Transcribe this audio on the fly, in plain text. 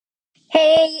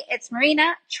Hey, it's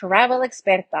Marina, travel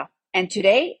experta, and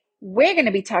today we're going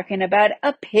to be talking about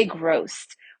a pig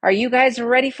roast. Are you guys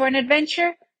ready for an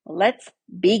adventure? Let's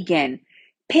begin.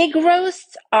 Pig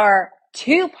roasts are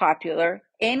too popular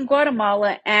in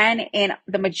Guatemala and in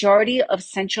the majority of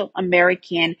Central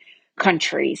American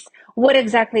countries. What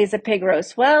exactly is a pig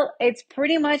roast? Well, it's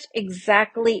pretty much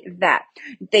exactly that.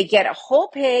 They get a whole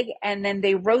pig and then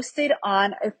they roast it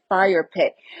on a fire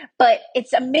pit. But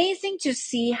it's amazing to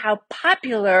see how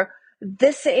popular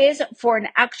this is for an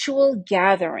actual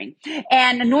gathering.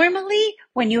 And normally,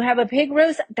 when you have a pig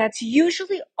roast, that's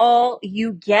usually all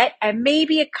you get, and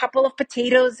maybe a couple of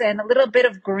potatoes and a little bit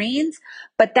of greens,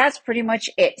 but that's pretty much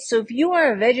it. So if you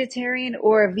are a vegetarian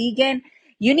or a vegan,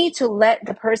 you need to let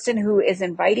the person who is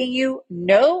inviting you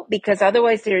know, because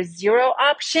otherwise there's zero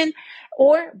option,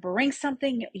 or bring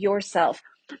something yourself.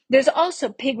 There's also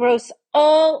pig roasts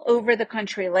all over the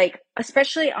country, like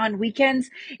especially on weekends.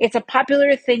 It's a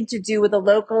popular thing to do with the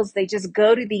locals. They just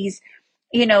go to these,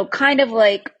 kind of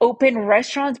like open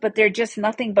restaurants, but they're just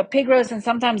nothing but pig roasts. And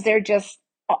sometimes they're just,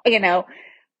 you know,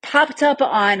 popped up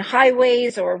on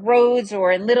highways or roads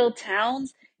or in little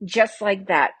towns, just like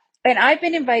that. And I've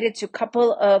been invited to a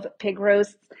couple of pig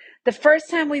roasts. The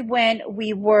first time we went,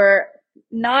 we were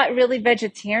not really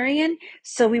vegetarian,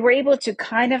 so we were able to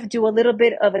kind of do a little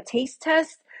bit of a taste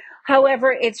test.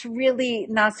 However, it's really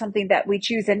not something that we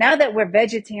choose. And now that we're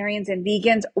vegetarians and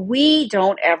vegans, we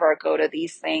don't ever go to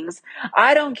these things.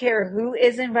 I don't care who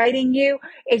is inviting you.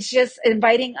 It's just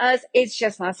inviting us. It's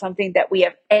just not something that we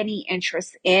have any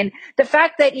interest in. The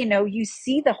fact that, you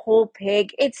see the whole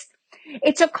pig, it's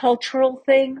a cultural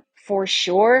thing for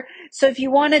sure. So if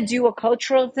you want to do a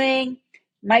cultural thing,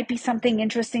 might be something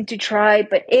interesting to try,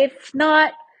 but if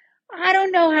not, I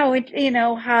don't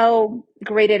know how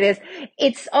great it is.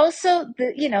 It's also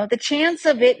the chance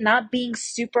of it not being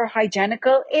super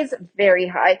hygienical is very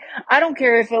high. I don't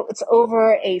care if it's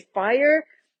over a fire.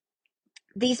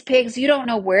 These pigs, you don't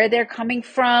know where they're coming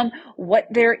from, what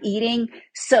they're eating.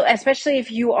 So, especially if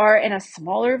you are in a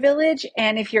smaller village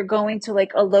and if you're going to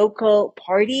like a local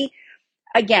party,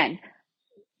 again,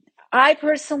 I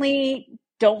personally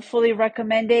don't fully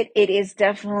recommend it. It is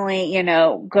definitely,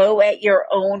 go at your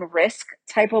own risk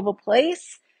type of a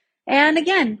place. And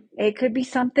again, it could be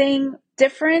something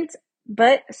different,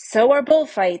 but so are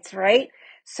bullfights, right?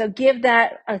 So give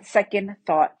that a second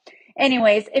thought.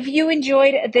 Anyways, if you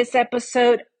enjoyed this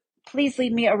episode, please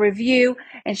leave me a review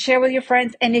and share with your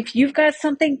friends. And if you've got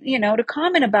something, to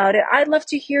comment about it, I'd love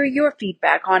to hear your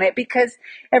feedback on it because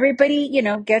everybody,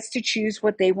 gets to choose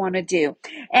what they want to do.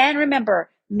 And remember,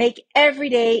 make every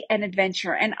day an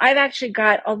adventure. And I've actually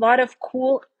got a lot of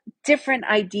cool, different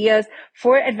ideas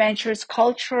for adventures,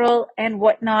 cultural and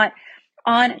whatnot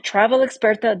on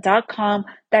travelexperta.com.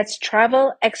 That's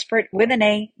travelexpert with an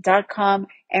A.com.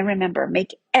 And remember,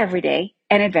 make every day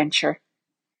an adventure.